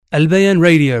Al Bayan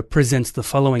Radio presents the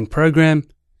following program,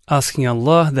 asking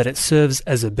Allah that it serves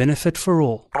as a benefit for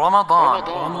all.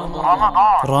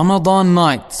 Ramadan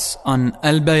nights on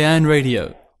Al Bayan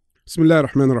Radio. Bismillah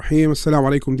ar-Rahman ar-Rahim.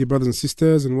 Assalamu alaikum, dear brothers and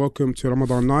sisters, and welcome to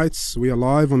Ramadan Nights. We are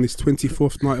live on this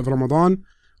 24th night of Ramadan.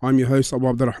 I'm your host, Abu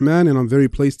Abdurrahman, and I'm very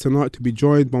pleased tonight to be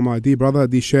joined by my dear brother,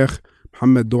 the Sheikh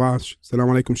Mohamad Doar.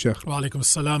 Assalamu alaikum, Sheikh. Wa alaikum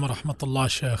assalam wa rahmatullah,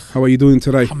 Sheikh. How are you doing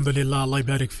today? Alhamdulillah, Allah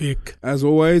barik feek. As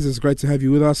always, it's great to have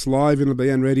you with us live in the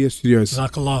Bayan Radio Studios.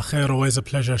 Jazakallah khair, always a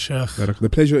pleasure, Sheikh. The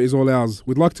pleasure is all ours.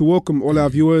 We'd like to welcome all our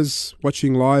viewers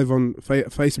watching live on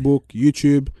Facebook,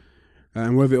 YouTube,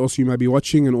 and wherever else you may be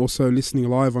watching, and also listening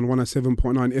live on 107.9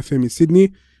 FM in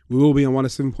Sydney. We will be on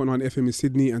 107.9 FM in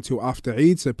Sydney until after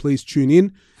Eid, so please tune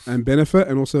in and benefit,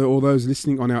 and also all those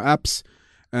listening on our apps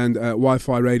and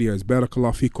Wi-Fi radios.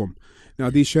 Barakallah fikum. Now,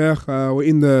 dear Sheikh, we're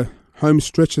in the home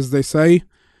stretch, as they say.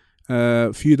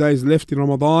 A few days left in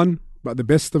Ramadan, but the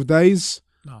best of days.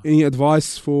 No. Any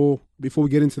advice before we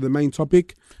get into the main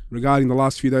topic regarding the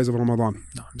last few days of Ramadan?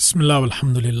 Bismillah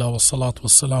walhamdulillah wa salatu wa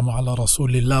salamu ala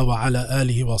rasulillah wa ala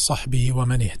alihi wa sahbihi wa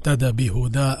man ihtada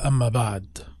bihuda amma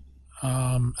ba'd.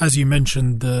 As you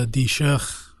mentioned, the Sheikh,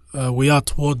 we are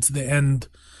towards the end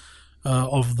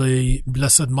of the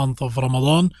blessed month of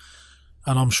Ramadan,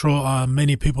 and I'm sure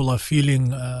many people are feeling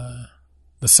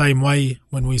the same way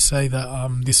when we say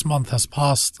that this month has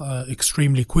passed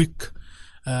extremely quick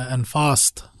and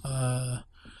fast,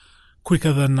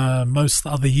 quicker than most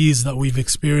other years that we've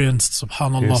experienced,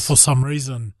 subhanAllah, Yes. for some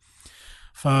reason.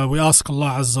 We ask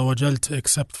Allah Azza wa Jal to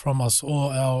accept from us all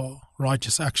our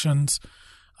righteous actions.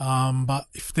 But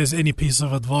if there's any piece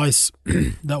of advice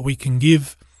that we can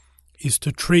give, is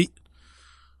to treat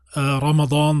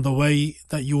Ramadan the way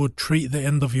that you would treat the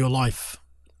end of your life.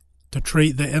 To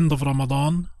treat the end of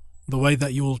Ramadan the way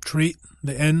that you will treat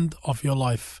the end of your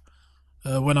life.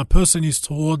 When a person is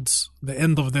towards the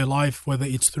end of their life, whether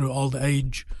it's through old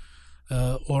age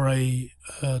or a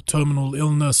terminal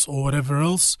illness or whatever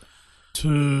else,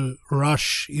 to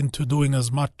rush into doing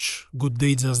as much good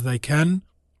deeds as they can,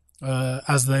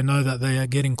 as they know that they are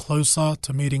getting closer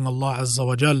to meeting Allah Azza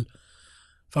wa Jal.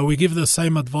 So we give the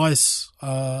same advice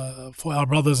for our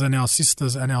brothers and our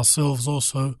sisters and ourselves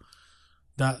also,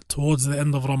 that towards the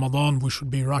end of Ramadan we should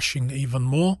be rushing even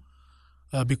more,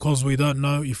 because we don't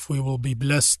know if we will be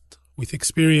blessed with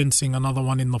experiencing another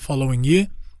one in the following year.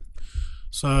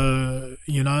 So,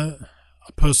 a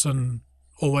person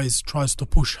always tries to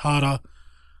push harder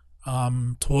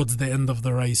towards the end of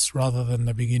the race rather than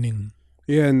the beginning.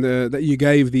 Yeah, and that you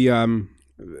gave the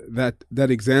that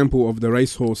example of the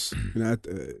racehorse.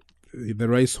 The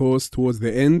racehorse towards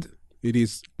the end, it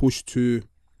is pushed to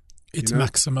its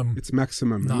maximum. Its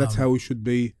maximum, No. and that's how we should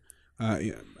be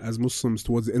as Muslims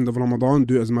towards the end of Ramadan.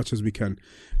 Do as much as we can.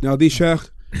 Now, the Sheikh,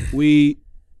 we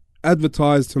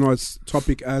advertised tonight's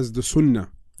topic as the Sunnah,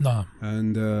 No.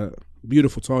 and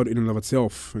beautiful title in and of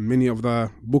itself. And many of the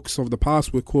books of the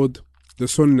past were called the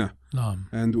Sunnah. No.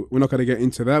 And we're not going to get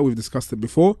into that. We've discussed it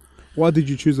before. Why did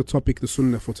you choose the topic, the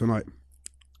Sunnah, for tonight?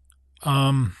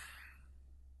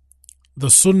 The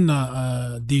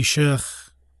Sunnah, the Sheikh,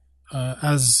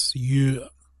 as you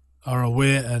are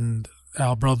aware, and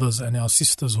our brothers and our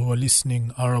sisters who are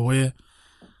listening are aware,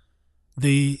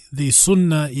 the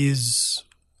Sunnah is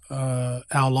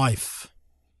our life.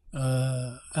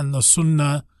 And the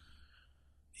Sunnah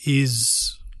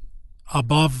is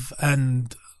above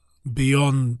and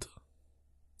beyond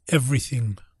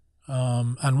everything.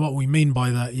 And what we mean by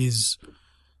that is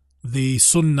the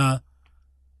Sunnah,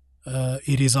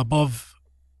 it is above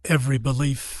every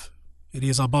belief, it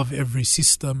is above every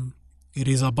system, it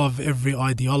is above every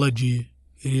ideology,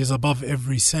 it is above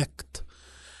every sect,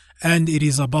 and it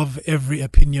is above every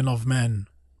opinion of man.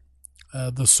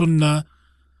 The Sunnah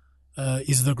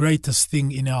is the greatest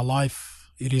thing in our life.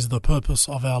 It is the purpose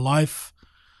of our life.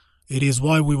 It is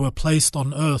why we were placed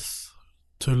on earth,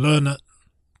 to learn it,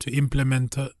 to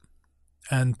implement it,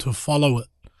 and to follow it.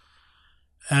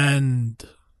 And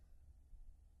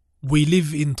we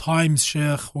live in times,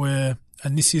 Sheikh, where,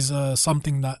 and this is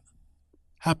something that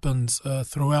happens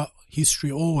throughout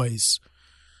history always,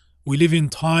 we live in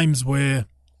times where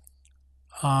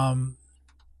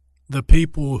the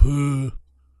people who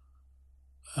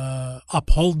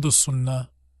uphold the Sunnah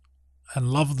and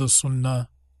love the Sunnah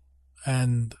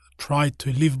and try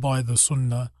to live by the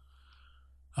Sunnah,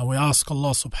 and we ask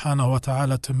Allah subhanahu wa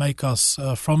ta'ala to make us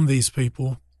from these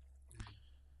people.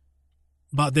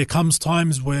 But there comes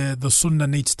times where the Sunnah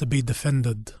needs to be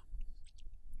defended,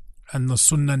 and the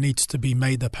Sunnah needs to be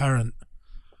made apparent,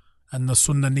 and the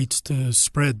Sunnah needs to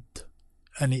spread,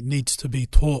 and it needs to be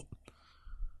taught.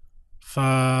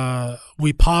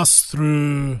 We pass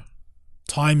through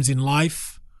times in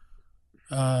life,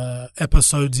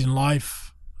 episodes in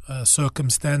life,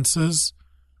 circumstances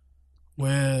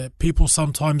where people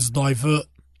sometimes divert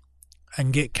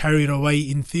and get carried away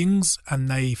in things and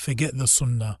they forget the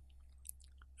Sunnah.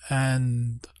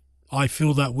 And I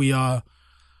feel that we are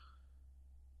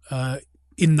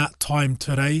in that time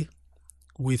today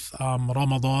with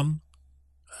Ramadan,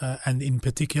 and in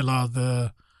particular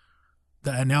the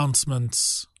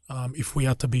announcements, if we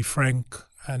are to be frank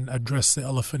and address the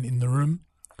elephant in the room,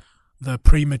 the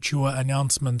premature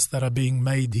announcements that are being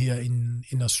made here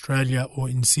in Australia or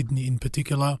in Sydney in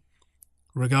particular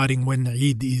regarding when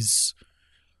Eid is.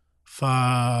 For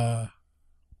a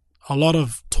lot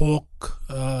of talk,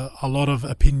 a lot of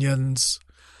opinions,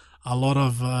 a lot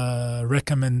of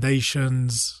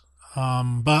recommendations,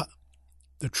 but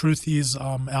the truth is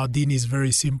our deen is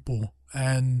very simple,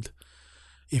 and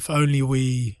if only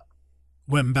we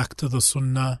went back to the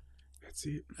Sunnah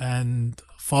and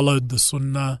followed the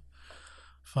Sunnah.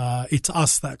 It's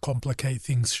us that complicate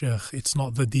things, Sheikh. It's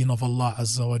not the deen of Allah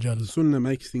Azza wa Jal. The Sunnah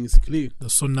makes things clear. The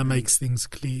Sunnah makes things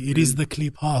clear. It is the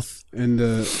clear path. And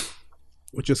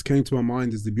what just came to my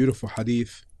mind is the beautiful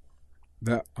hadith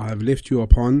that I have left you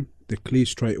upon the clear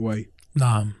straight way.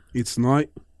 Naam. Its night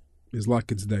is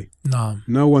like its day. Naam.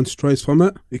 No one strays from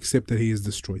it except that he is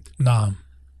destroyed. Naam.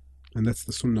 And that's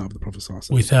the Sunnah of the Prophet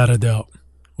Sallallahu Alaihi Wasallam. Without a doubt.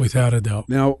 Without a doubt.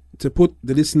 Now, to put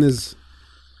the listeners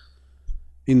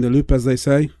in the loop, as they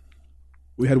say,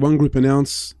 we had one group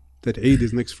announce that Eid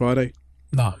is next Friday.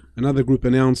 No. Another group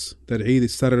announced that Eid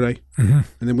is Saturday. And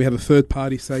then we have a third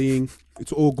party saying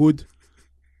it's all good.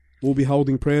 We'll be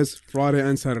holding prayers Friday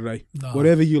and Saturday. No.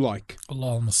 Whatever you like.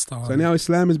 Allah musta'an. So now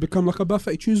Islam has become like a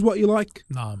buffet. Choose what you like.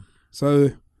 No.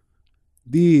 So,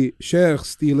 dear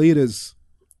sheikhs, dear leaders,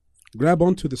 grab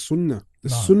onto the Sunnah. The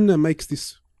Sunnah makes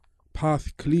this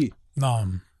path clear.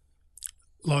 No.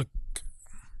 Like,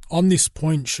 on this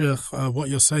point, Sheikh, what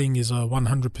you're saying is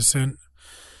 100%.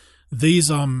 These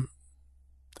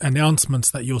announcements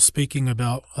that you're speaking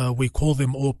about, we call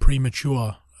them all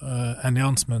premature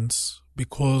announcements,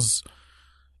 because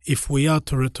if we are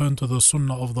to return to the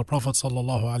Sunnah of the Prophet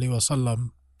sallallahu alaihi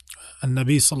wasallam, and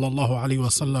Nabi sallallahu alaihi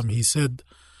wasallam, he said,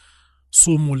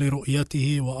 "Sumu li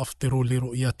ru'yatihi wa aftiru li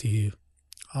ru'yatihi."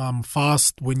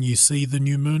 Fast when you see the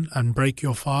new moon and break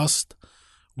your fast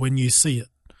when you see it.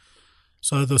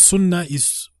 So the Sunnah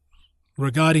is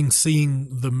regarding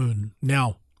seeing the moon.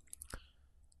 Now,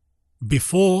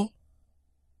 before,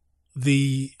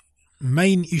 the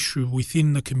main issue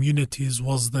within the communities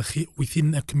was the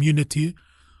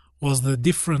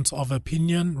difference of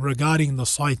opinion regarding the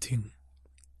sighting,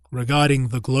 regarding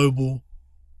the global,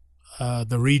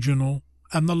 the regional,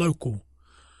 and the local.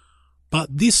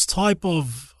 But this type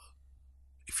of,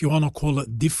 if you want to call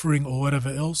it differing or whatever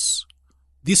else,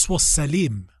 this was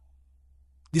salim.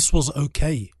 This was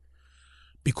okay,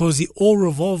 because it all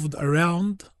revolved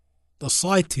around the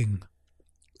sighting.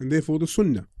 And therefore the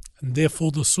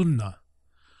Sunnah.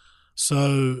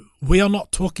 So we are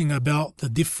not talking about the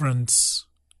difference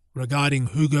regarding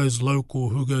who goes local,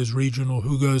 who goes regional,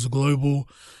 who goes global.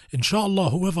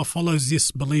 Inshallah, whoever follows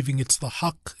this believing it's the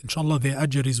haqq, inshallah their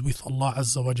ajr is with Allah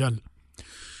Azza wa Jal.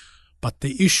 But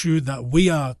the issue that we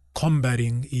are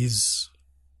combating is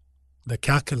the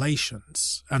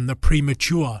calculations and the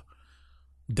premature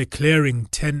declaring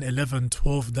 10, 11,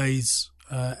 12 days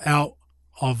out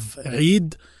of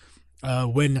Eid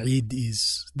when Eid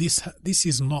is. This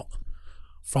is not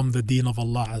from the deen of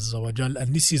Allah Azza wa Jal,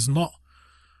 and this is not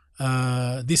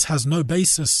this has no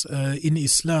basis in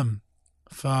Islam.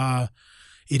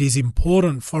 It is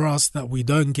important for us that we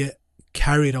don't get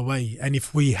carried away, and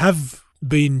if we have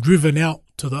been driven out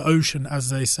to the ocean, as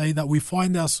they say, that we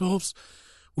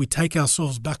take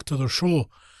ourselves back to the shore,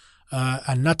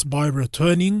 and that's by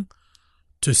returning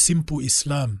to simple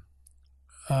Islam.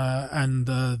 And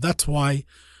that's why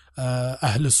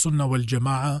Ahl Sunnah wal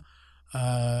Jama'ah,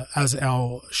 as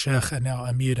our Shaykh and our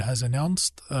Amir has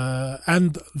announced,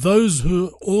 and those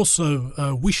who also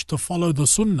wish to follow the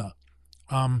Sunnah,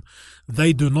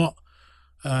 they do not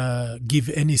give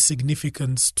any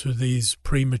significance to these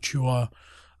premature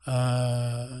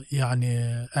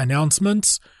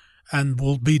announcements, and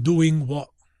will be doing what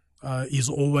is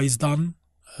always done,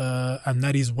 and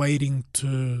that is waiting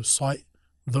to sight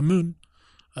the moon,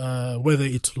 whether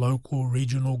it's local,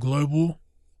 regional, global.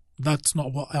 That's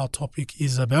not what our topic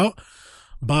is about.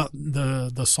 But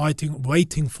the sighting,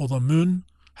 waiting for the moon,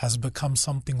 has become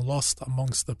something lost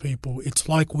amongst the people. It's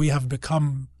like we have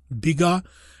become bigger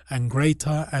and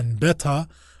greater and better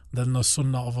than the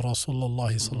Sunnah of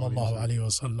Rasulullah sallallahu alaihi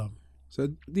wasallam. So,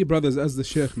 dear brothers, as the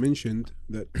Sheikh mentioned,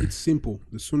 that it's simple.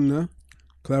 The Sunnah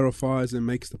clarifies and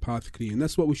makes the path clear. And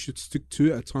that's what we should stick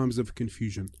to at times of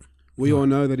confusion. We all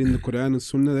know that in the Quran and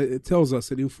Sunnah, it tells us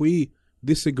that if we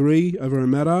disagree over a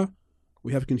matter,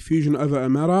 we have confusion over a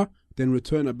matter, then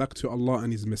return it back to Allah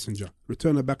and His Messenger.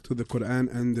 Return it back to the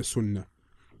Quran and the Sunnah.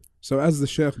 So as the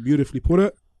Shaykh beautifully put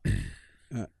it,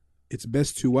 it's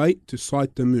best to wait to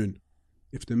sight the moon.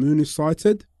 If the moon is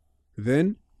sighted,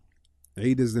 then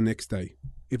Eid is the next day.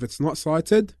 If it's not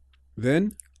sighted,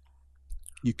 then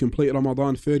you complete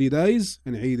Ramadan 30 days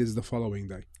and Eid is the following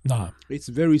day. No. It's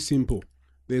very simple.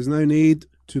 There's no need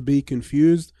to be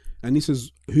confused. And this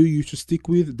is who you should stick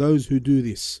with, those who do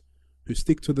this, who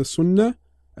stick to the Sunnah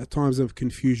at times of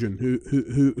confusion,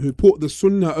 who put the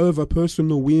Sunnah over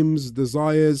personal whims,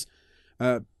 desires,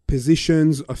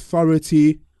 positions,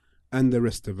 authority, and the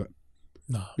rest of it.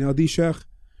 No. Now, the Shaykh,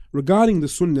 regarding the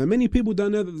Sunnah, many people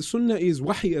don't know that the Sunnah is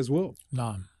wahi as well.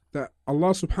 No. That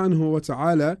Allah subhanahu wa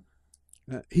ta'ala,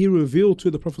 He revealed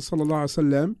to the Prophet sallallahu alaihi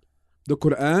wasallam the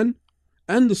Quran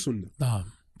and the Sunnah. No.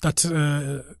 That's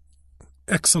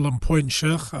excellent point,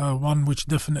 Sheikh. One which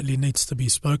definitely needs to be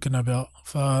spoken about.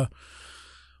 For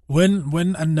when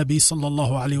An-Nabi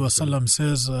sallallahu alaihi wasallam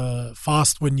says,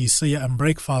 fast when you see it and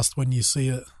break fast when you see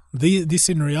it, this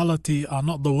in reality are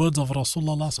not the words of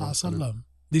Rasulullah sallallahu alaihi wasallam.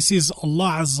 This is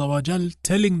Allah Azza wa Jal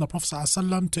telling the Prophet sallallahu alaihi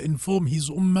wasallam to inform his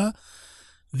ummah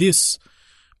this,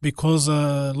 because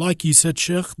like you said,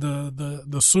 Sheikh,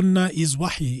 the Sunnah is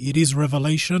wahi. It is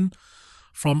revelation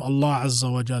from Allah Azza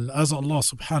wa Jal. As Allah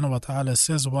subhanahu wa ta'ala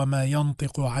says, وَمَا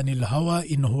يَنْطِقُ عَنِ الْهَوَىٰ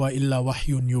إِنْ هُوَ إِلَّا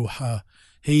وَحْيٌ يُوحَىٰ.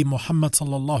 He, Muhammad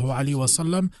sallallahu alayhi wa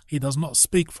sallam, he does not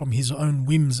speak from his own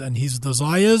whims and his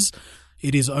desires.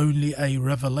 It is only a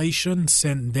revelation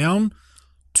sent down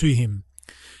to him.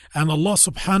 And Allah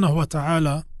subhanahu wa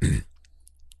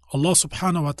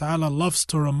ta'ala loves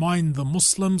to remind the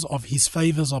Muslims of his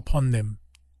favors upon them.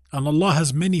 And Allah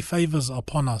has many favors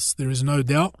upon us. There is no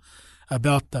doubt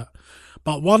about that.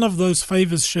 But one of those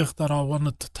favors, Sheikh, that I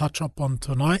wanted to touch up on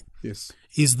tonight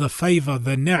is the favor,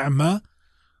 the ni'mah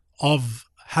of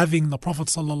having the Prophet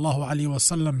sallallahu alaihi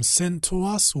wasallam sent to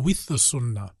us with the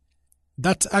Sunnah.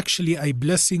 That's actually a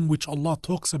blessing which Allah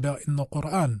talks about in the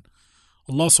Quran.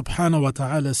 Allah subhanahu wa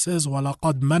ta'ala says,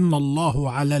 وَلَقَدْ مَنَّ اللَّهُ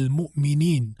عَلَى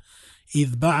الْمُؤْمِنِينَ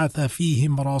إِذْ بَعَثَ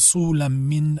فِيهِمْ رَسُولًا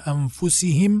مِّنْ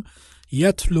أَنفُسِهِمْ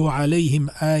يَتْلُو عَلَيْهِمْ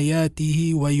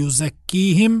آيَاتِهِ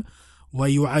وَيُزَكِّيهِمْ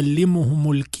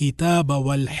وَيُعَلِّمُهُمُ الْكِتَابَ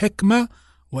وَالْحِكْمَةَ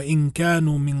وَإِنْ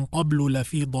كَانُوا مِنْ قَبْلُ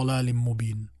لَفِي ضَلَالٍ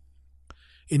مُبِينٍ.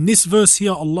 In this verse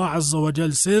here, Allah Azza wa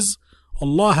Jal says,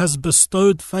 Allah has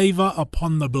bestowed favor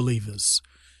upon the believers.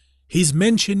 He's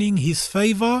mentioning His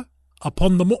favor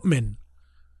upon the mu'min.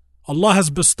 Allah has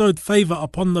bestowed favor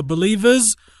upon the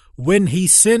believers when He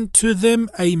sent to them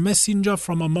a messenger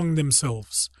from among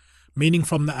themselves, meaning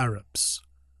from the Arabs.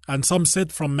 And some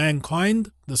said from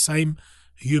mankind, the same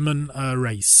human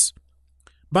race.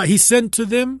 But He sent to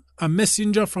them a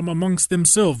messenger from amongst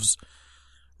themselves,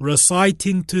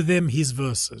 reciting to them His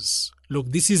verses.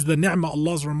 Look, this is the ni'mah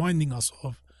Allah's reminding us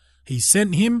of. He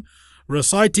sent him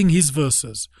reciting His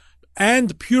verses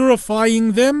and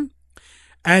purifying them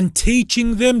and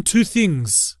teaching them two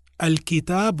things,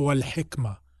 al-kitab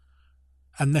wal-hikmah.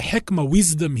 And the hikmah,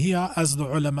 wisdom here, as the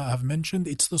ulama have mentioned,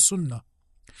 it's the Sunnah.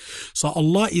 So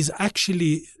Allah is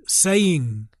actually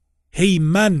saying, He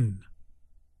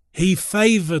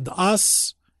favored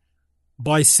us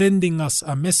by sending us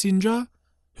a messenger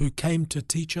who came to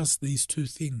teach us these two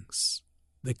things,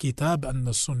 the kitab and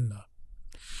the Sunnah.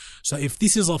 So if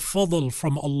this is a fadl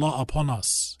from Allah upon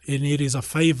us, and it is a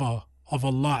favor of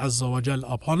Allah Azza wa Jal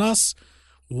upon us,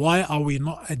 why are we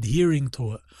not adhering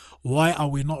to it? Why are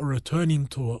we not returning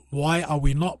to it? Why are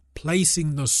we not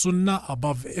placing the Sunnah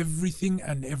above everything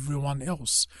and everyone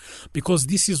else? Because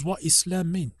this is what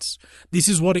Islam means. This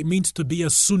is what it means to be a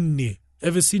Sunni.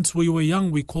 Ever since we were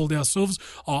young, we called ourselves,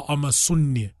 I'm a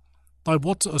Sunni. But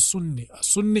what's a Sunni? A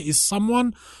Sunni is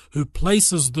someone who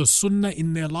places the Sunnah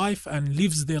in their life and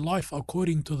lives their life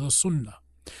according to the Sunnah.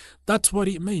 That's what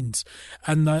it means.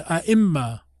 And the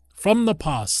A'imma from the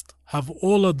past have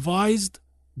all advised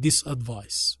this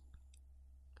advice.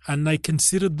 And they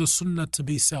considered the Sunnah to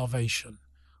be salvation.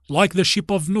 Like the ship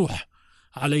of Nuh,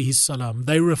 alayhi salam.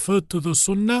 They referred to the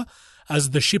Sunnah as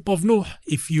the ship of Nuh.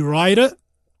 If you ride it,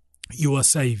 you are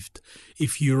saved.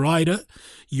 If you ride it,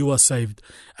 you are saved.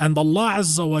 And Allah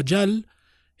Azza wa Jal,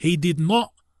 He did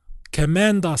not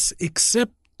command us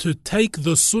except to take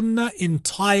the Sunnah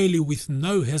entirely with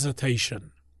no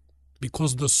hesitation.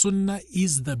 Because the Sunnah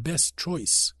is the best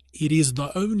choice. It is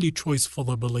the only choice for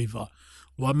the believer.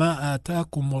 وَمَا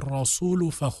آتَاكُمُ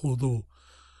الرَّسُولُ فَخُذُوهُ.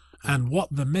 And what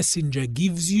the messenger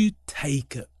gives you,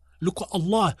 take it. Look at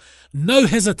Allah, no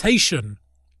hesitation.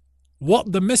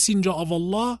 What the messenger of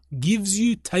Allah gives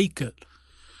you, take it.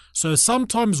 So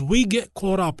sometimes we get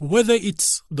caught up, whether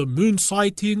it's the moon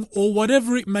sighting or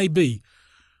whatever it may be.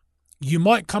 You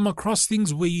might come across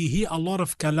things where you hear a lot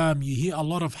of kalam, you hear a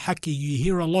lot of haki, you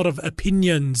hear a lot of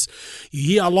opinions,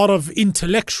 you hear a lot of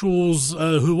intellectuals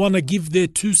who want to give their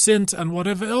 2 cents and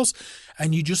whatever else,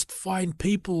 and you just find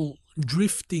people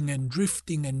drifting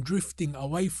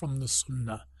away from the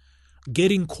sunnah,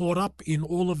 getting caught up in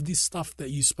all of this stuff that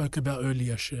you spoke about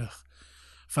earlier, Sheikh.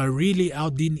 For really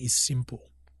our deen is simple.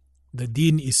 The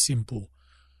deen is simple.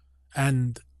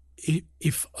 And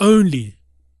if only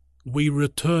we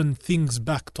return things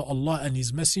back to Allah and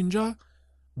His Messenger,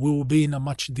 we will be in a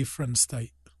much different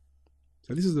state.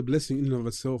 So this is the blessing in and of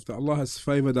itself, that Allah has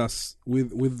favored us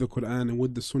with the Quran and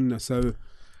with the Sunnah. So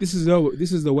this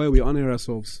is the way we honor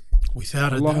ourselves.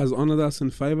 Without Allah has honored us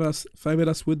and favored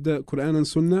us with the Quran and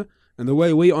Sunnah, and the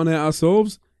way we honor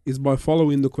ourselves is by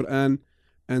following the Quran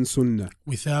and Sunnah.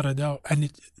 Without a doubt. And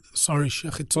sorry,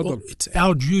 Sheikh, it's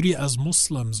our duty as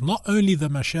Muslims, not only the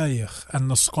mashayikh and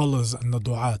the scholars and the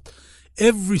du'at.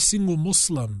 Every single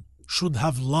Muslim should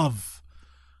have love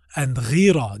and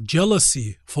ghira,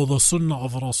 jealousy for the sunnah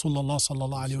of Rasulullah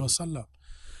sallallahu alaihi wasallam.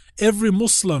 Every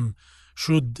Muslim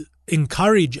should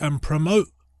encourage and promote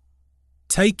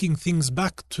taking things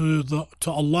back to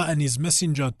Allah and His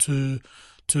Messenger to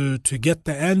get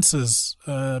the answers,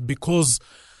 because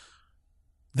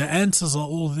the answers are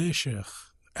all there, Sheikh.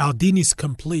 Our deen is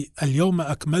complete. اليوم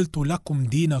أكملت لكم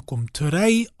دينكم.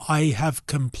 Today I have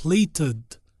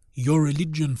completed your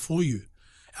religion for you.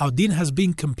 Our deen has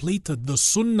been completed. The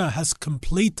Sunnah has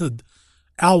completed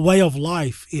our way of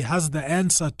life. It has the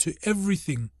answer to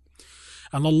everything.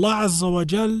 And Allah Azza wa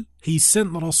Jal, He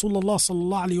sent Rasulullah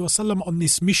sallallahu alaihi wasallam on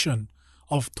this mission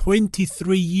of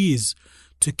 23 years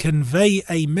to convey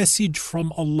a message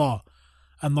from Allah.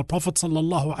 And the Prophet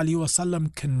sallallahu alaihi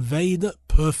wasallam conveyed it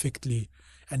perfectly.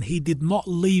 And he did not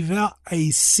leave out a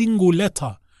single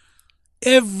letter.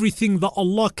 Everything that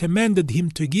Allah commanded him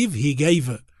to give, he gave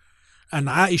it. And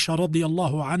Aisha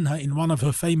radiallahu anha, in one of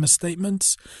her famous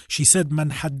statements, she said,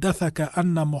 "Man haddathaka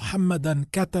anna Muhammadan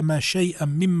katama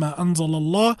shay'an mimma anzal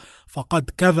Allah,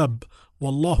 faqad kadhab.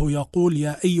 Wallahu yaqul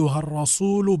ya ayyuha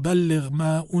ar-rasul balligh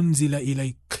ma unzila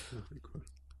ilayk."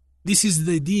 This is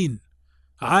the deen.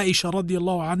 Aisha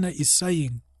radiallahu anha is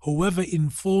saying, whoever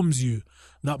informs you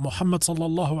that Muhammad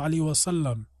sallallahu alaihi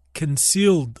wasallam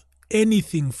concealed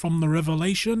anything from the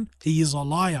revelation, he is a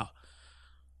liar.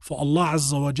 For Allah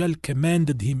Azza wa Jal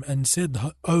commanded him and said,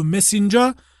 "O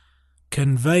Messenger,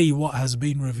 convey what has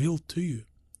been revealed to you."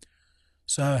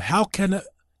 So how can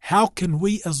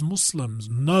we as Muslims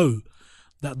know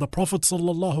that the Prophet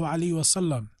sallallahu alaihi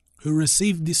wasallam, who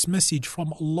received this message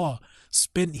from Allah,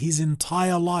 spent his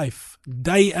entire life,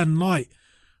 day and night,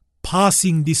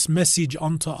 passing this message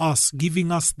on to us,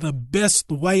 giving us the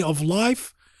best way of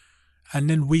life, and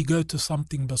then we go to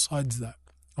something besides that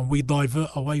and we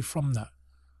divert away from that?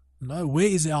 No, where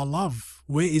is our love?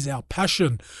 Where is our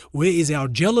passion? Where is our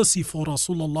jealousy for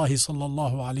Rasulullah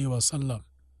sallallahu alaihi wasallam?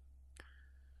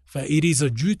 For it is a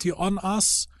duty on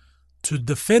us to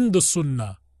defend the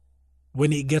Sunnah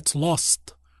when it gets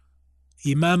lost.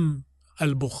 Imam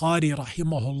al-Bukhari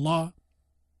rahimahullah,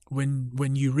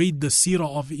 when you read the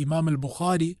seerah of Imam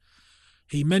al-Bukhari,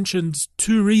 he mentions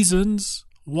 2 reasons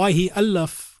why he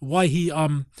authored.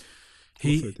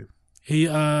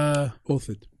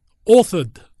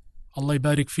 Allah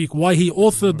barik feek. Why he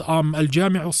authored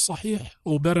al-Jami' al-Sahih,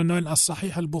 or better known as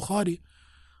Sahih al-Bukhari.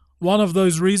 One of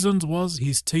those reasons was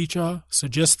his teacher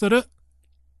suggested it.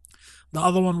 The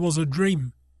other one was a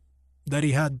dream that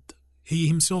he had. He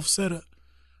himself said it.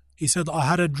 He said, "I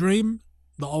had a dream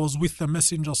that I was with the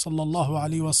Messenger sallallahu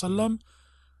alaihi wasallam,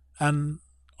 and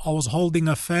I was holding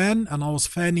a fan and I was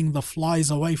fanning the flies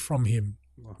away from him."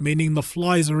 Meaning the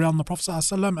flies around the Prophet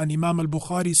sallallahu alaihi wasallam, and Imam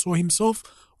al-Bukhari saw himself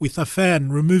with a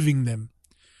fan removing them.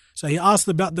 So he asked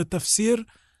about the tafsir,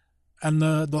 and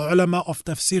the ulama of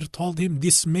tafsir told him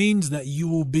this means that you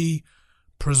will be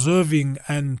preserving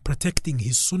and protecting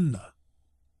his sunnah.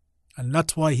 And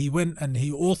that's why he went and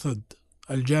he authored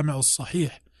al-Jami'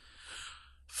 al-Sahih.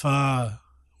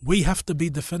 We have to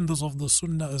be defenders of the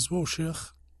sunnah as well,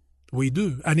 Sheikh. We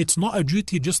do. And it's not a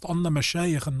duty just on the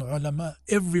mashayikh and the ulama.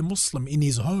 Every Muslim in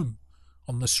his home,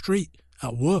 on the street,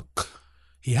 at work,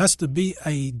 he has to be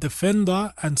a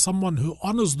defender and someone who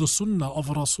honors the sunnah of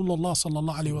Rasulullah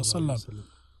sallallahu alaihi wasallam.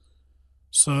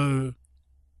 So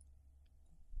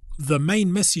the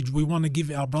main message we want to give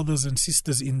our brothers and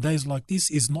sisters in days like this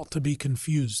is not to be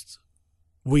confused.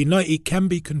 We know it can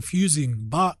be confusing,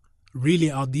 but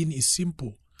Really, our deen is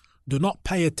simple. Do not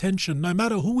pay attention, no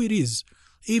matter who it is,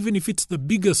 even if it's the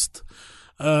biggest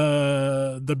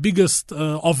of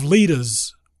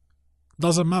leaders.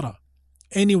 Doesn't matter.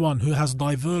 Anyone who has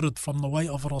diverted from the way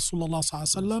of Rasulullah sallallahu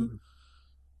alaihi wasallam,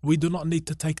 we do not need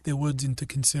to take their words into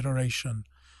consideration.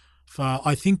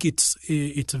 I think it's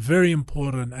very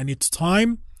important, and it's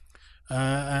time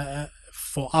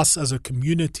for us as a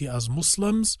community, as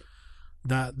Muslims,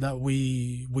 that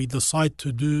we decide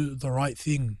to do the right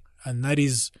thing, and that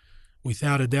is,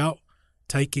 without a doubt,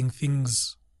 taking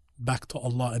things back to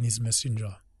Allah and His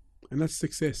Messenger. And that's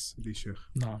success, dear Sheikh.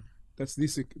 No.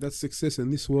 That's success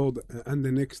in this world and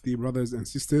the next, dear brothers and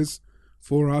sisters,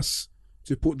 for us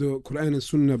to put the Quran and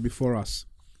Sunnah before us.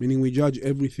 Meaning we judge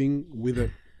everything with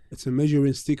it. It's a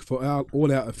measuring stick for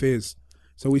all our affairs.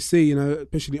 So we see,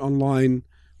 especially online,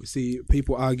 we see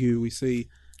people argue, we see,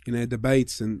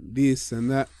 debates and this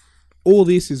and that. All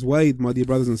this is weighed, my dear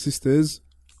brothers and sisters,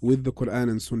 with the Quran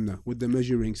and Sunnah, with the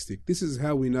measuring stick. This is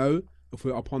how we know if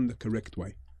we're upon the correct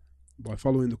way, by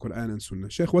following the Quran and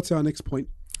Sunnah. Sheikh, what's our next point?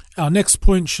 Our next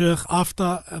point, Sheikh,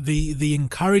 after the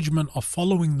encouragement of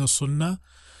following the Sunnah,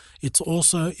 it's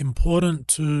also important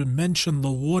to mention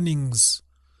the warnings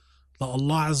that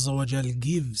Allah Azza wa Jal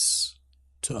gives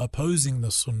to opposing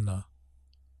the Sunnah.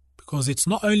 Because it's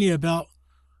not only about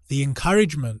the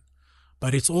encouragement,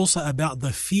 but it's also about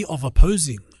the fear of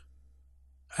opposing.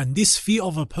 And this fear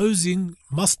of opposing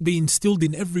must be instilled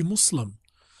in every Muslim.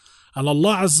 And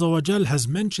Allah Azza wa Jal has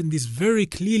mentioned this very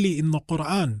clearly in the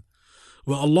Quran,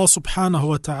 where Allah subhanahu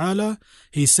wa ta'ala,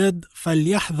 He said,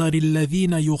 فَلْيَحْذَرِ الَّذِينَ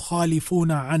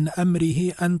يُخَالِفُونَ عَنْ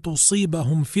أَمْرِهِ أَن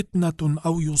تُصِيبَهُمْ فِتْنَةٌ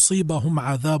أَوْ يُصِيبَهُمْ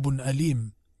عَذَابٌ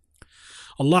أَلِيمٌ.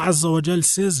 Allah Azza wa Jal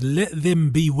says, let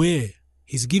them beware.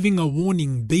 He's giving a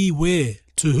warning, beware.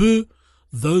 To who?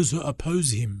 Those who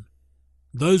oppose Him.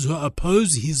 Those who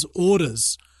oppose His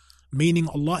orders, meaning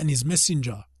Allah and His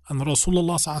Messenger and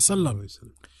Rasulullah sallallahu alaihi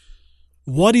wasallam.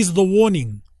 What is the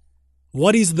warning?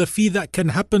 What is the fear that can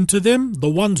happen to them? The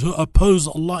ones who oppose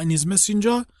Allah and His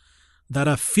Messenger, that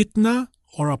a fitna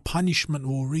or a punishment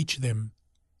will reach them.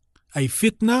 A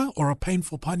fitna or a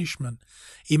painful punishment.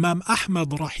 Imam Ahmad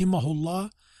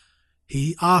rahimahullah,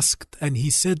 he asked and he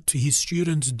said to his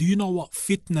students, do you know what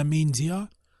fitna means here?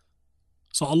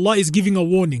 So Allah is giving a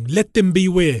warning. Let them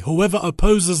beware. Whoever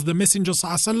opposes the Messenger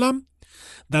sallallahu alaihi wasallam,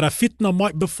 that a fitna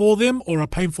might befall them or a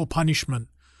painful punishment.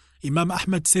 Imam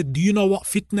Ahmad said, do you know what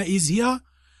fitna is here?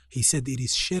 He said, it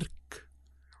is shirk.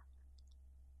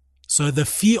 So the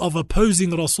fear of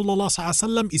opposing Rasulullah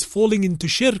ﷺ is falling into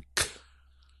shirk.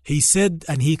 He said,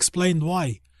 and he explained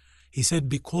why. He said,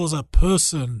 because a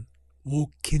person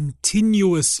will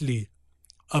continuously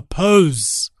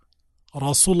oppose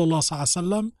Rasulullah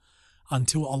ﷺ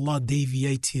until Allah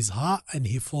deviates his heart and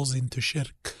he falls into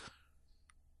shirk.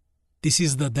 This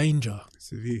is the danger.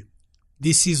 Severe.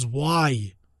 This is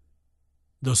why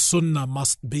the Sunnah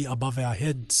must be above our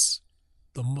heads.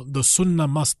 The Sunnah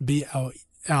must be our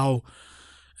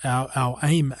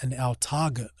aim and our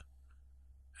target.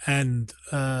 And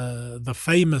the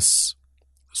famous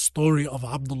story of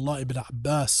Abdullah ibn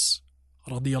Abbas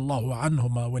radiyallahu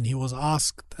anhuma, when he was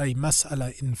asked a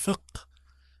mas'ala in fiqh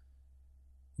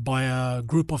by a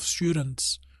group of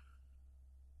students,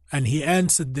 and he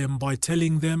answered them by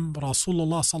telling them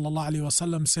Rasulullah sallallahu alaihi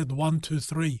wasallam said 1, 2,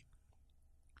 3.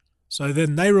 So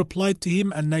then they replied to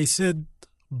him and they said,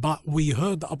 but we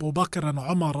heard Abu Bakr and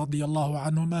Umar radiyallahu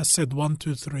anhuma said 1,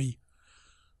 2, 3.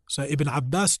 So Ibn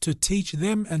Abbas, to teach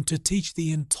them and to teach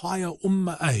the entire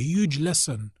ummah a huge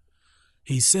lesson,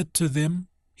 he said to them,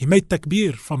 he made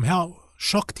takbir from how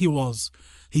shocked he was.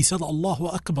 He said, Allahu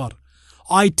Akbar.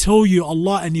 I tell you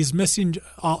Allah and His Messenger,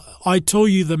 I tell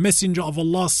you the Messenger of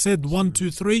Allah said 1, 2,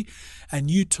 3,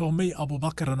 and you tell me Abu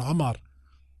Bakr and Umar.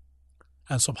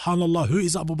 And subhanallah, who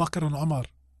is Abu Bakr and Umar?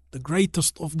 The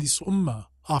greatest of this ummah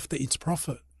after its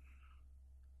prophet.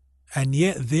 And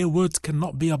yet their words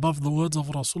cannot be above the words of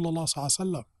Rasulullah sallallahu alaihi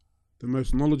wasallam. The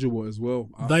most knowledgeable as well.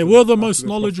 They were the most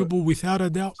knowledgeable without a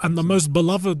doubt, and the most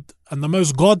beloved and the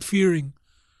most God-fearing.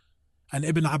 And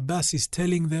Ibn Abbas is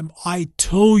telling them, I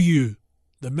tell you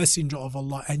the Messenger of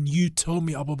Allah and you tell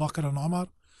me Abu Bakr and Umar.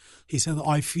 He said,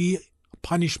 I fear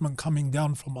punishment coming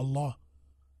down from Allah.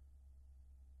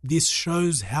 This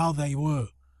shows how they were.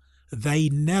 They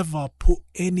never put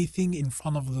anything in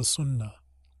front of the Sunnah.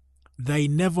 They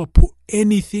never put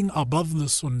anything above the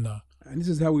Sunnah. And this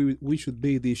is how we should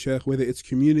be, the Shaykh, whether it's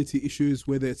community issues,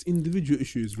 whether it's individual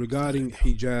issues regarding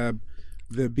hijab,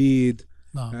 the beard,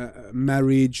 No.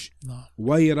 Marriage. No.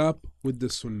 Weigh it up with the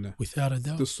sunnah. Without a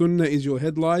doubt. The sunnah is your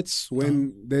headlights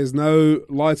when there's no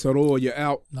lights at all. You're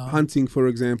out hunting, for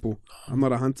example. I'm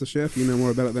not a hunter, chef. You know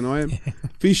more about it than I am.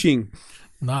 Fishing.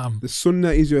 The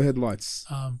sunnah is your headlights.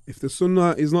 If the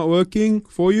sunnah is not working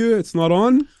for you, it's not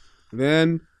on,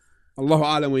 then Allahu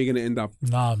A'lam where you're going to end up.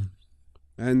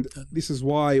 And this is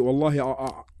why, wallahi,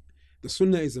 the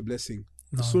sunnah is a blessing.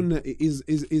 The sunnah is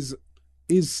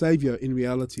savior in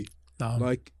reality.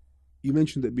 Like you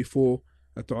mentioned it before,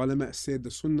 that the ulama said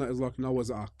the sunnah is like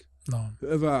Noah's Ark.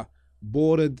 Whoever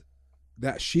boarded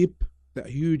that ship, that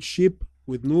huge ship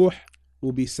with Nuh,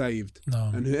 will be saved.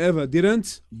 And whoever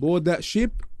didn't board that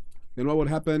ship, then what would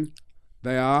happen?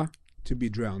 They are to be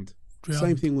drowned.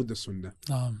 Same thing with the sunnah.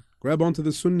 Grab onto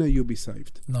the sunnah, you'll be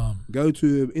saved. Go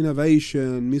to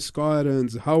innovation,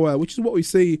 misguidance, hawa, which is what we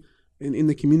see in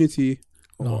the community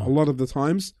a lot of the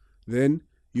times. Then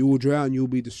you will drown, you'll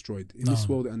be destroyed in this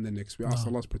world and the next. We ask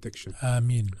Allah's protection.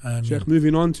 Ameen. Sheikh,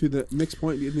 moving on to the next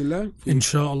point, bi'idhnillah.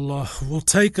 Inshallah. We'll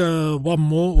take one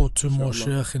more or two more,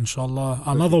 Sheikh, inshallah.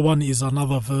 Another one is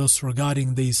another verse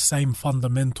regarding these same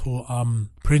fundamental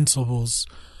principles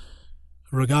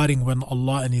regarding when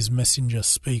Allah and His Messenger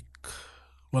speak.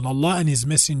 When Allah and His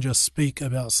Messenger speak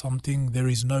about something, there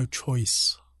is no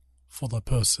choice for the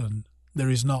person. There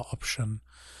is no option.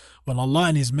 When Allah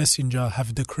and His Messenger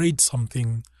have decreed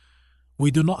something,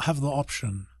 we do not have the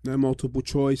option. No multiple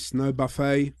choice, no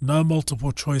buffet. No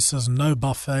multiple choices, no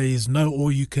buffets, no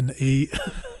all you can eat.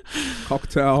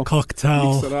 Cocktail,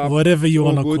 whatever you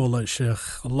want to call it, Sheikh.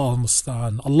 Allahumma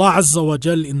musta'an. Allah Azza wa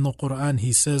Jal in the Quran,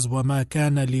 He says, وَمَا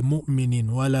كَانَ لِمُؤْمِنٍ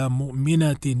وَلَا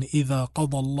مُؤْمِنَةٍ إِذَا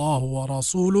قَضَى اللَّهُ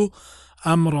وَرَسُولُهُ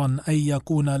أَمْرًا أَن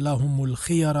يَكُونَ لَهُمُ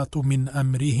الْخِيَرَةُ مِنْ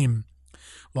أَمْرِهِمْ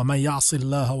وَمَنْ يَعْصِ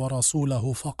اللَّهَ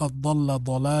وَرَسُولَهُ فَقَدْ ضَلَّ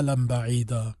ضَلَالًا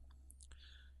بَعِيدًا.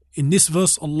 In this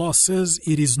verse, Allah says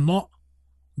it is not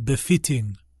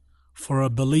befitting for a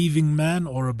believing man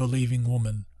or a believing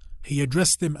woman. He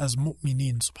addressed them as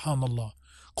mu'mineen, subhanallah,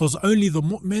 because only the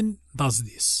mu'min does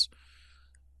this.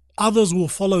 Others will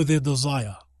follow their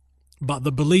desire, but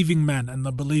the believing man and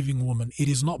the believing woman, it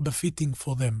is not befitting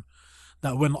for them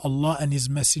that when Allah and His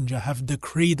Messenger have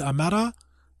decreed a matter,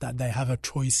 that they have a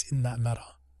choice in that matter.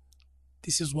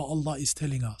 This is what Allah is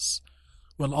telling us.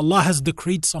 When Allah has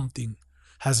decreed something,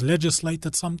 has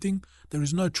legislated something, there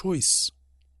is no choice.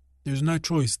 There is no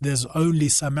choice. There's only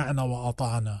sama'na wa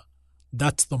ata'na.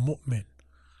 That's the mu'min.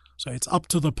 So it's up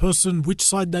to the person which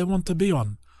side they want to be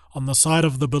on the side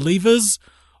of the believers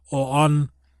or on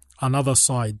another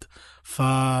side.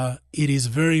 For it is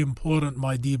very important,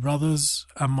 my dear brothers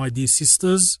and my dear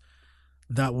sisters,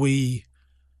 that we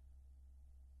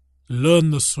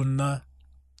learn the sunnah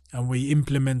and we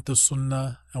implement the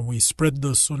sunnah and we spread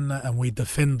the sunnah and we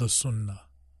defend the sunnah.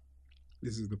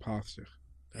 This is the path, Sheikh,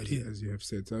 as you have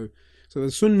said. So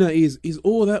the sunnah is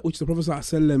all that which the Prophet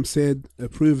ﷺ said,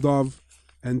 approved of,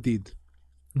 and did.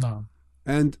 No.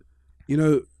 And,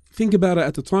 think about it.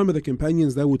 At the time of the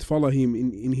companions, they would follow him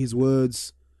in his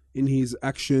words, in his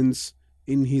actions,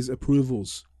 in his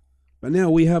approvals. But now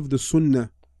we have the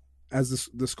sunnah, as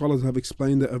the scholars have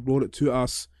explained it, have brought it to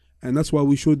us. And that's why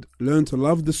we should learn to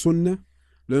love the sunnah,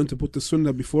 learn to put the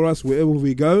sunnah before us wherever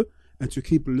we go, and to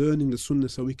keep learning the sunnah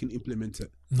so we can implement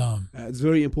it. No. It's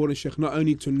very important, Sheikh, not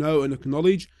only to know and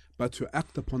acknowledge, but to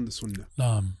act upon the sunnah.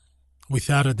 No.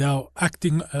 Without a doubt,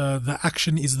 the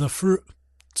action is the fruit.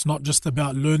 It's not just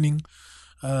about learning.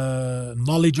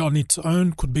 Knowledge on its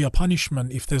own could be a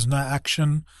punishment if there's no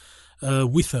action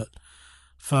with it.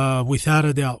 For without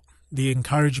a doubt, the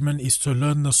encouragement is to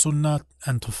learn the sunnah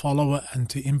and to follow it and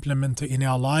to implement it in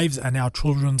our lives and our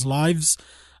children's lives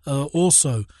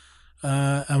also.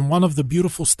 And one of the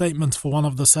beautiful statements for one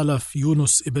of the Salaf,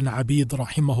 Yunus ibn Abid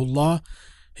rahimahullah,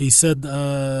 he said,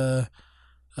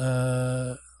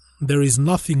 there is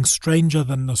nothing stranger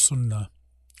than the sunnah,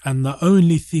 and the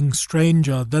only thing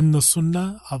stranger than the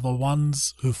sunnah are the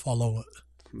ones who follow it.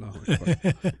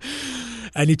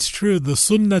 And it's true, the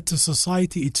sunnah to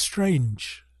society, it's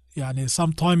strange.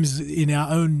 Sometimes in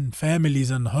our own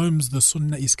families and homes, the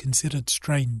sunnah is considered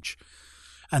strange.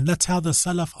 And that's how the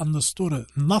Salaf understood it.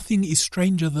 Nothing is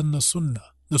stranger than the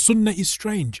sunnah. The sunnah is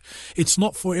strange. It's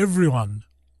not for everyone.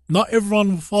 Not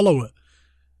everyone will follow it.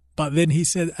 But then he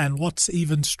said, and what's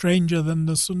even stranger than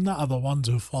the sunnah are the ones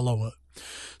who follow it.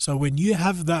 So when you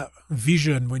have that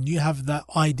vision, when you have that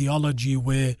ideology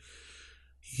where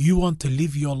you want to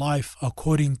live your life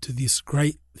according to this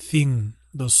great thing,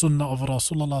 the sunnah of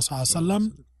Rasulullah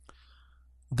ﷺ,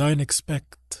 don't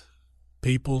expect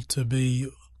people to be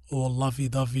all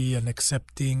lovey-dovey and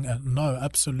accepting. And no,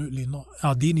 absolutely not.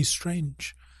 Our deen is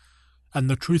strange. And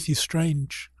the truth is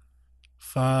strange.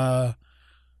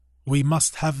 We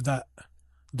must have that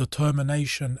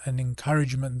determination and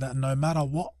encouragement that no matter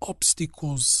what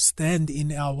obstacles stand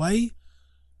in our way,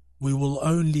 we will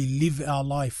only live our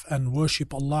life and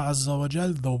worship Allah Azza wa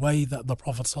Jal the way that the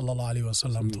Prophet Sallallahu Alaihi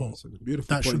Wasallam taught.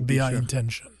 Beautiful That point, should be our Sheikh.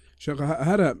 intention. Sheikh, I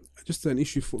had just an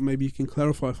issue for maybe you can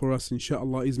clarify for us,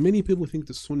 inshallah. Is many people think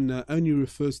the Sunnah only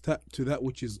refers to that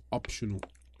which is optional.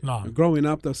 No. Growing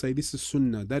up, they'll say this is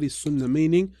Sunnah. That is Sunnah,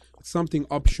 meaning it's something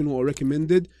optional or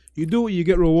recommended. You do it, you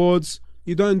get rewards.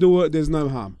 You don't do it, there's no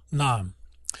harm. No.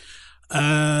 This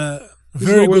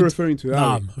Very is what we're good. referring to.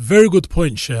 are we? Very good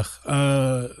point, Sheikh.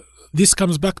 This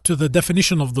comes back to the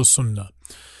definition of the Sunnah.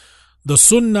 The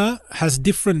Sunnah has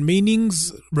different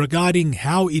meanings regarding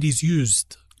how it is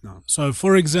used. No. So,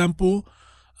 for example,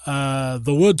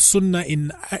 the word Sunnah in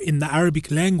the Arabic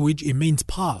language, it means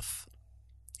path.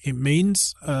 It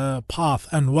means path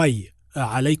and way.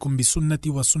 عليكم بسنتي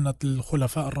وسنة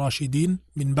الخلفاء الراشدين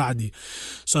من بعدي.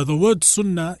 So the word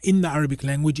Sunnah in the Arabic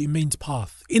language, it means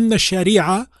path. In the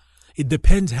Sharia, it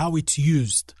depends how it's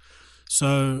used.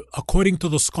 So according to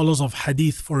the scholars of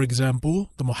Hadith, for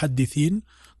example, the Muhaddithin,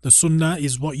 the Sunnah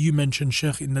is what you mentioned,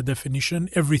 Sheikh, in the definition,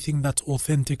 everything that's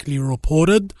authentically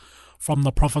reported from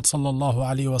the Prophet Sallallahu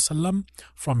Alaihi Wasallam,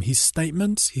 from his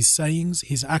statements, his sayings,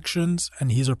 his actions,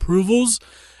 and his approvals,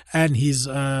 and his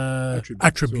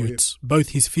attributes, both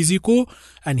his physical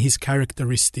and his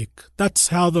characteristic. That's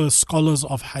how the scholars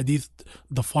of Hadith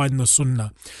define the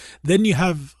Sunnah. Then you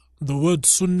have the word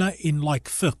Sunnah in like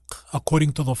fiqh,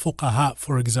 according to the fuqaha,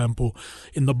 for example,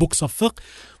 in the books of fiqh.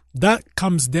 That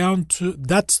comes down to,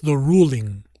 that's the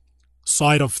ruling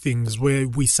side of things, where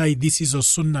we say this is a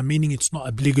Sunnah, meaning it's not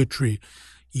obligatory.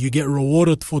 You get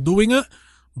rewarded for doing it,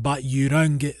 but you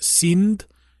don't get sinned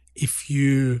if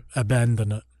you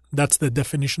abandon it. That's the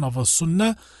definition of a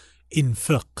Sunnah in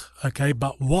fiqh. Okay,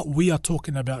 but what we are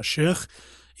talking about, Sheikh,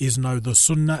 is the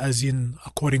Sunnah as in,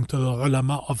 according to the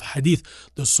ulama of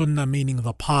Hadith, the Sunnah meaning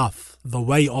the path, the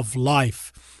way of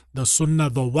life, the Sunnah,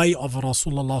 the way of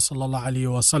Rasulullah Sallallahu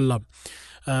Alaihi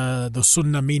Wasallam, the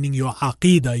Sunnah meaning your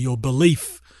aqeedah, your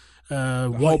belief,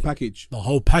 The whole package. The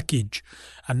whole package.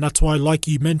 And that's why, like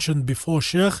you mentioned before,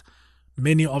 Sheikh,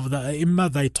 many of the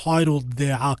A'immah, they titled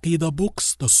their aqeedah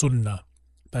books the Sunnah.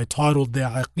 They titled their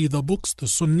aqeedah books the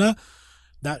Sunnah.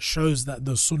 That shows that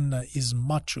the Sunnah is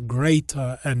much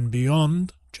greater and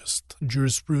beyond just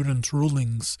jurisprudence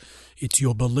rulings. It's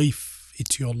your belief,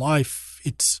 it's your life,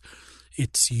 it's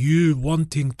you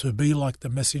wanting to be like the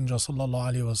Messenger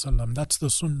Sallallahu Alaihi Wasallam. That's the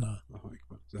Sunnah.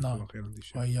 No.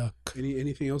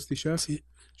 Anything else, Sheikh?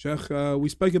 Sheikh, we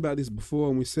spoke about this before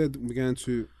and we said we're going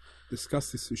to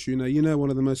discuss this issue. Now, you know, one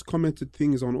of the most commented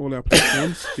things on all our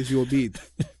platforms is your beard.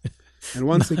 And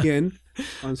once again,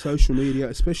 on social media,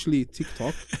 especially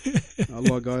TikTok,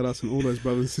 Allah guide us and all those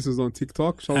brothers and sisters on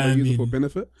TikTok, inshallah, use it for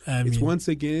benefit. It's once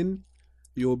again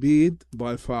your beard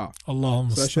by far.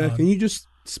 Allahumma so, Shaykh, can you just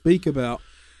speak about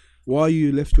why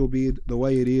you left your beard the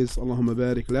way it is? Allahumma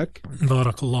barik lak.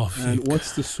 Barakallah feek. And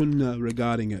what's the sunnah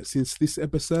regarding it? Since this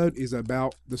episode is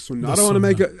about the sunnah. I don't want to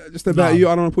make it just about you.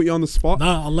 I don't want to put you on the spot. No,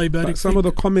 Allah barik. But some of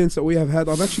the comments that we have had,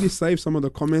 I've actually saved some of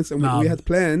the comments and we had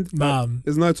planned.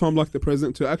 There's no time like the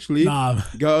present to actually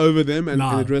go over them and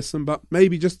address them. But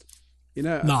maybe just,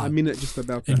 a minute just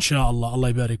about that. Inshallah,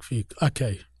 Allah barik feek.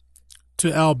 Okay.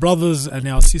 To our brothers and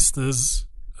our sisters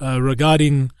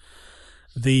regarding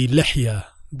the lihya,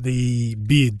 the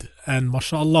beard, and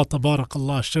mashallah,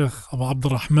 tabarakallah, Sheikh Abu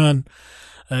Abdul Rahman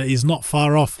is not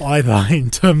far off either in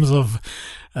terms of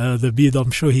the beard.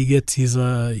 I'm sure he gets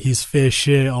his fair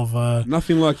share of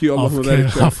nothing like you,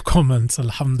 of comments.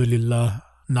 Alhamdulillah.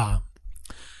 Nah.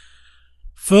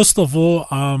 First of all,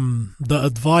 the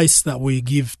advice that we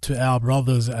give to our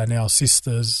brothers and our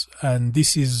sisters, and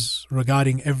this is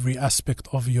regarding every aspect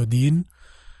of your deen,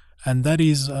 and that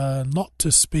is not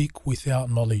to speak without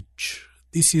knowledge.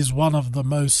 This is one of the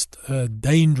most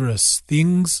dangerous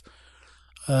things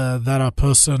that a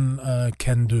person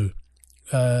can do.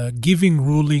 Giving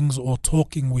rulings or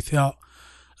talking without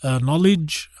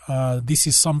knowledge, this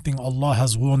is something Allah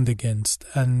has warned against,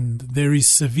 and there is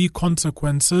severe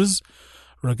consequences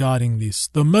regarding this.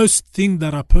 The most thing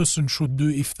that a person should do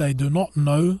if they do not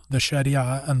know the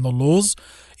Sharia and the laws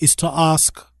is to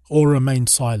ask or remain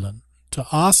silent. To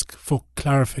ask for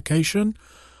clarification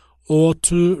or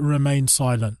to remain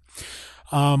silent.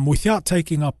 Without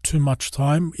taking up too much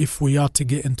time, if we are to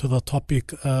get into the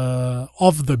topic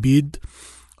of the beard,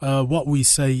 what we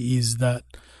say is that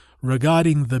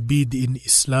regarding the beard in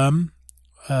Islam,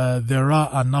 there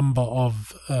are a number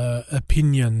of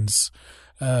opinions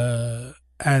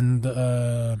and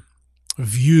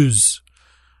views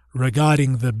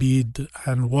regarding the bead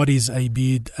and what is a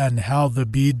bead and how the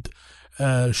bead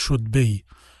should be.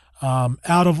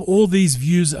 Out of all these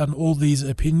views and all these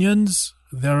opinions,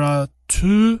 there are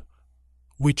two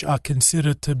which are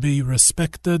considered to be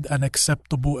respected and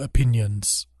acceptable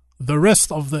opinions. The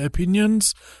rest of the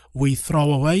opinions we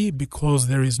throw away because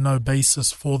there is no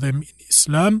basis for them in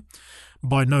Islam.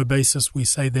 By no basis we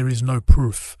say there is no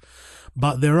proof.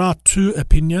 But there are two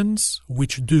opinions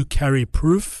which do carry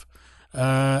proof,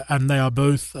 and they are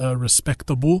both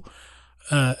respectable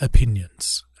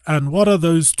opinions. And what are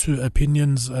those two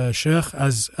opinions, Sheikh,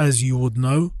 as you would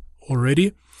know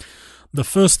already? The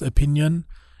first opinion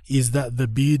is that the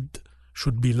bead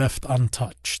should be left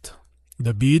untouched.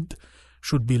 The bead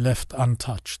should be left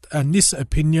untouched. And this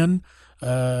opinion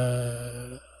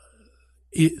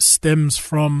it stems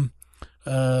from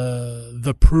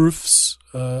the proofs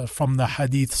from the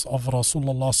hadiths of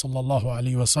Rasulullah sallallahu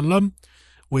alaihi wasallam,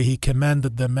 where he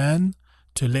commanded the man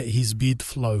to let his bead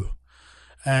flow.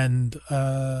 And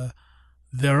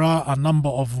there are a number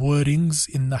of wordings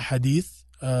in the hadith,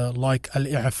 like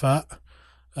al-i'fa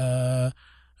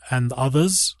and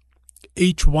others.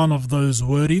 Each one of those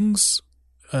wordings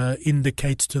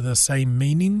indicates to the same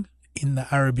meaning in the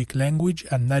Arabic language,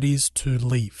 and that is to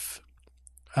leave.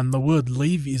 And the word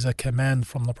leave is a command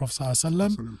from the Prophet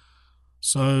ﷺ.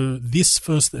 So this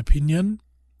first opinion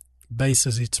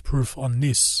bases its proof on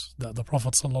this, that the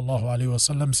Prophet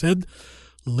ﷺ said,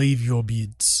 leave your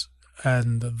beads.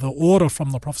 And the order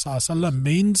from the Prophet ﷺ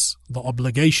means the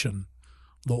obligation.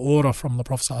 The order from the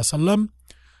Prophet ﷺ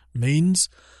means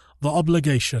the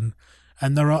obligation.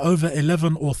 And there are over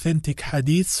 11 authentic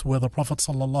hadiths where the Prophet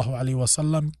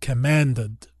ﷺ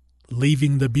commanded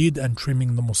leaving the beard and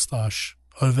trimming the moustache.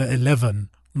 Over 11,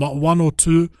 not one or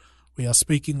two. We are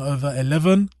speaking over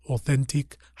 11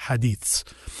 authentic hadiths.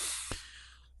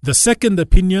 The second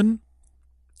opinion,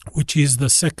 which is the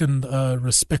second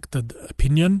respected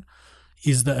opinion,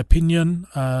 is the opinion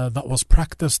that was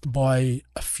practiced by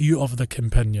a few of the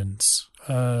companions,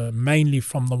 mainly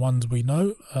from the ones we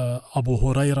know, Abu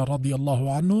Hurairah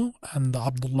radiallahu anhu and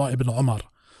Abdullah ibn Umar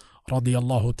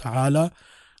radiallahu ta'ala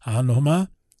anhuma,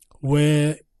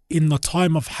 where in the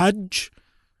time of Hajj,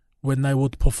 when they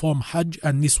would perform Hajj,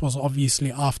 and this was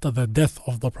obviously after the death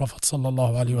of the Prophet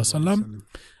sallallahu alaihi wasallam,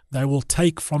 they will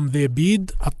take from their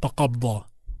beard at the qabda,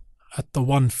 at the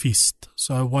one fist.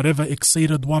 So whatever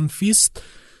exceeded one fist,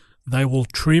 they will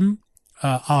trim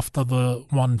after the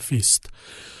one fist.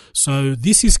 So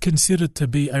this is considered to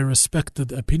be a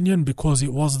respected opinion because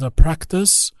it was the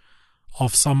practice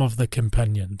of some of the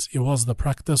companions. It was the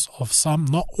practice of some,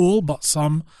 not all, but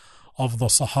some of the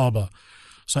Sahaba.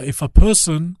 So if a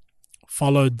person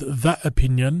followed that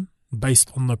opinion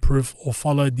based on the proof, or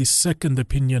followed this second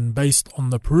opinion based on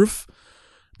the proof,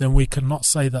 then we cannot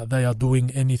say that they are doing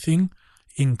anything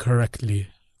incorrectly.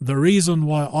 The reason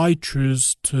why I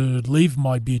choose to leave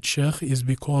my beard, Sheikh, is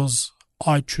because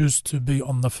I choose to be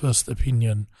on the first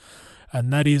opinion,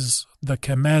 and that is the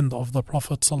command of the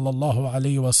Prophet sallallahu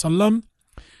alaihi wasallam,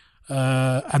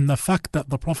 and the fact that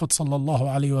the Prophet sallallahu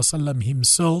alaihi wasallam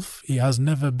himself, he has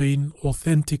never been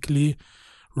authentically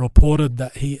reported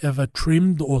that he ever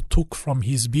trimmed or took from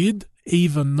his beard,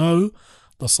 even though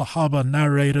the Sahaba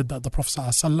narrated that the Prophet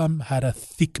ﷺ had a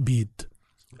thick beard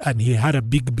and he had a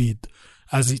big beard,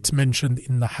 as it's mentioned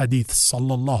in the hadith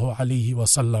sallallahu alaihi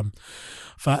wasallam.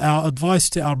 For our advice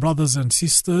to our brothers and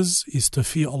sisters is to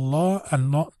fear Allah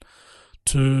and not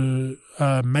to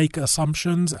make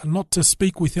assumptions and not to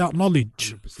speak without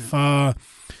knowledge. 100%.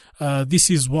 For this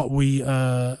is what we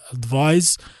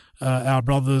advise our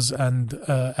brothers and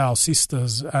our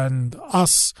sisters, and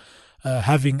us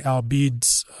having our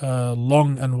beards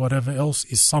long and whatever else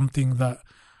is something that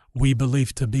we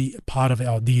believe to be part of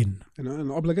our deen. And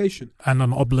an obligation. And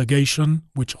an obligation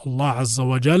which Allah Azza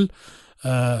wa Jal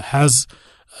has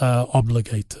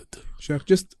obligated. Sheikh,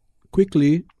 just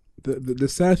quickly, the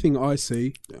sad thing I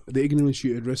see, the ignorance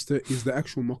you addressed it, is the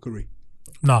actual mockery.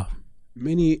 No.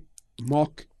 Many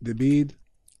mock the beard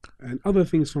and other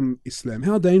things from Islam.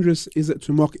 How dangerous is it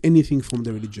to mock anything from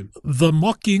the religion? The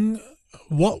mocking,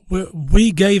 what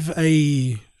we gave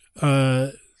a,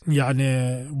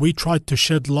 we tried to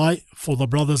shed light for the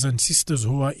brothers and sisters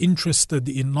who are interested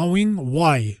in knowing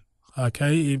why.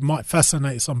 Okay, it might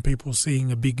fascinate some people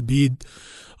seeing a big beard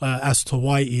as to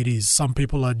why it is. Some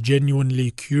people are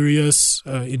genuinely curious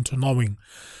into knowing.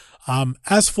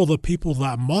 As for the people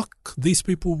that mock, these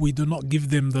people, we do not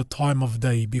give them the time of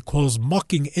day, because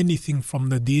mocking anything from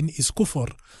the deen is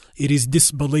kufr. It is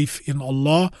disbelief in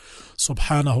Allah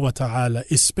subhanahu wa ta'ala,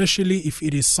 especially if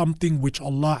it is something which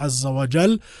Allah Azza wa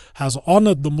Jal has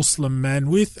honored the Muslim man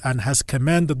with and has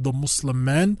commanded the Muslim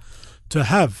man to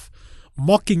have.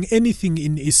 Mocking anything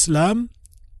in Islam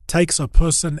takes a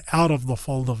person out of the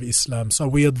fold of Islam. So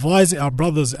we advise our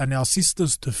brothers and our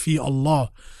sisters to fear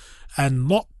Allah and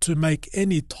not to make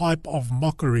any type of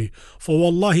mockery. For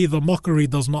wallahi, the mockery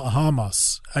does not harm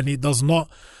us, and it does not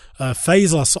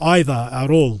faze us either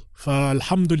at all. For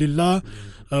alhamdulillah,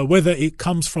 whether it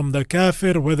comes from the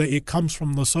kafir, whether it comes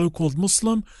from the so-called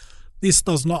Muslim, this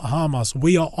does not harm us.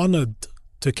 We are honored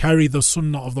to carry the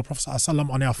sunnah of the Prophet ﷺ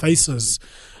on our faces.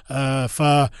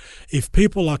 For if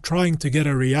people are trying to get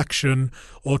a reaction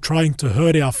or trying to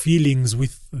hurt our feelings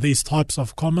with these types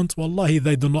of comments, wallahi,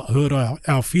 they do not hurt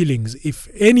our feelings. If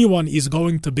anyone is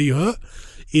going to be hurt,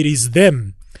 it is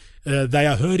them. They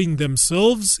are hurting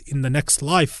themselves in the next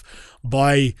life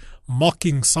by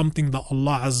mocking something that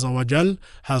Allah Azza wa Jal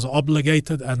has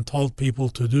obligated and told people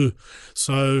to do.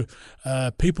 So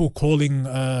people calling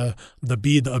the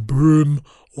beard a broom,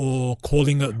 or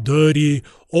calling it dirty,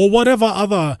 or whatever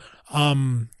other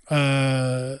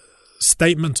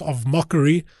statements of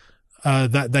mockery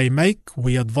that they make,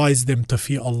 we advise them to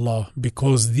fear Allah,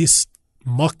 because this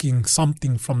mocking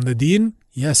something from the deen,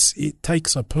 yes, it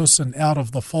takes a person out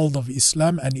of the fold of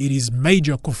Islam, and it is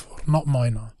major kufr, not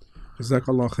minor.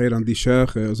 Jazakallah khairan, di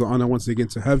Shaykh. It was an honor once again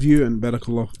to have you, and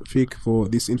barakallah fiqh for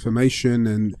this information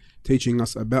and teaching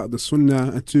us about the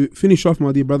Sunnah. And to finish off,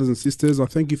 my dear brothers and sisters, I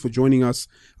thank you for joining us.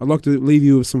 I'd like to leave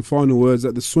you with some final words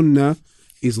that the Sunnah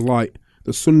is light.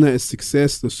 The Sunnah is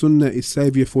success. The Sunnah is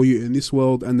savior for you in this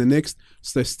world and the next.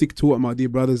 So stick to it, my dear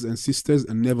brothers and sisters,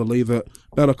 and never leave it.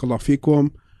 Barakallah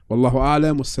fikum. Wallahu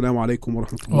a'lam. Wassalamu alaikum wa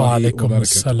rahmatullahi Wa wa alaikum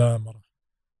barakatuh. assalam.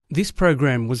 This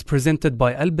program was presented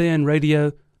by Al Bayan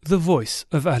Radio, the voice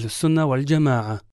of Ahlus Sunnah wal Jama'ah.